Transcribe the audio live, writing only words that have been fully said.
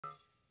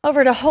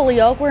Over to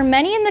Holyoke, where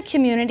many in the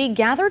community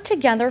gathered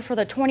together for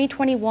the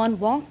 2021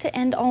 Walk to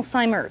End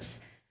Alzheimer's.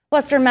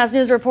 Western Mass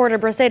News reporter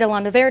Briseida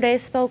Landaverde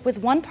spoke with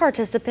one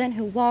participant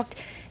who walked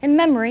in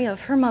memory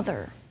of her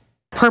mother.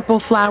 Purple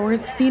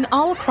flowers seen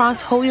all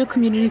across Holyoke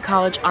Community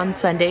College on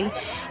Sunday,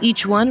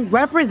 each one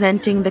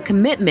representing the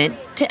commitment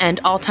to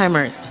end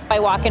Alzheimer's. I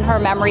walk in her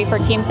memory for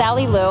Team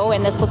Sally Lou,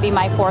 and this will be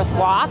my fourth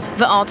walk.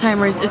 The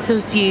Alzheimer's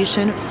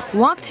Association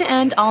Walk to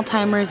End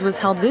Alzheimer's was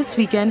held this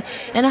weekend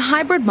in a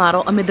hybrid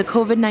model amid the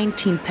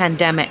COVID-19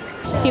 pandemic.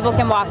 People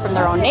can walk from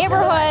their own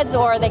neighborhoods,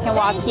 or they can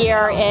walk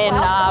here in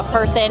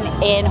person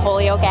in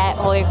Holyoke at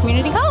Holyoke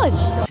Community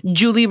College.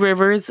 Julie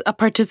Rivers, a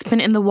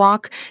participant in the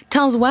walk,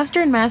 tells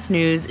Western Mass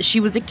News she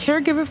was a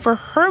caregiver for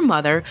her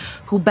mother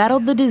who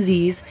battled the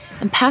disease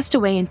and passed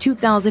away in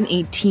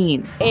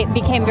 2018. It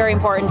became very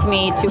important to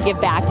me to give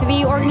back to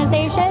the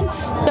organization,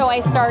 so I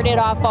started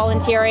off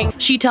volunteering.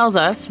 She tells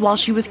us while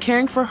she was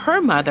caring for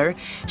her mother,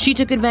 she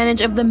took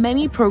advantage of the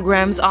many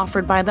programs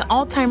offered by the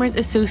Alzheimer's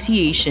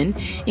Association,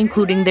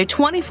 including their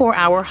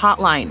 24-hour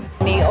hotline.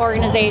 The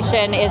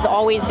organization is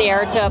always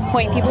there to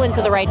point people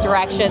into the right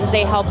directions.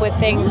 They help with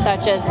things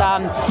such as,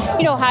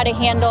 how to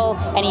handle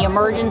any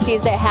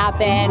emergencies that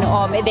happen.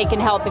 They can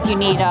help if you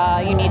need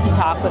to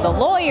talk with a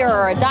lawyer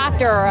or a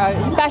doctor or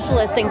a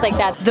specialist, things like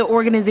that. The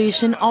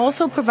organization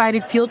also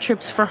provided field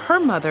trips for her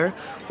mother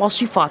while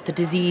she fought the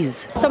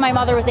disease. So my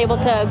mother was able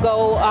to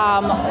go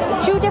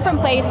 2 different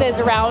places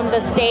around the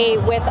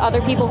state with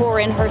other people who were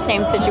in her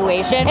same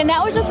situation. And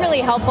that was just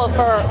really helpful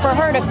for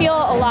her to feel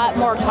a lot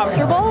more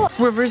comfortable.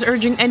 Rivers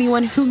urging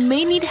anyone who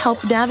may need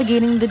help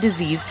navigating the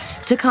disease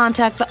to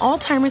contact the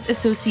Alzheimer's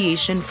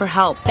Association for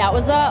help. That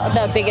was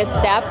the biggest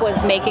step,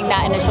 was making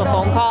that initial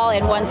phone call.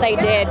 And once I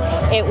did,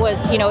 it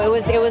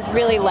was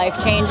really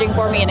life-changing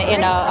for me in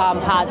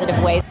a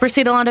positive way.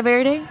 Briseida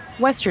Landaverde,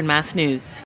 Western Mass News.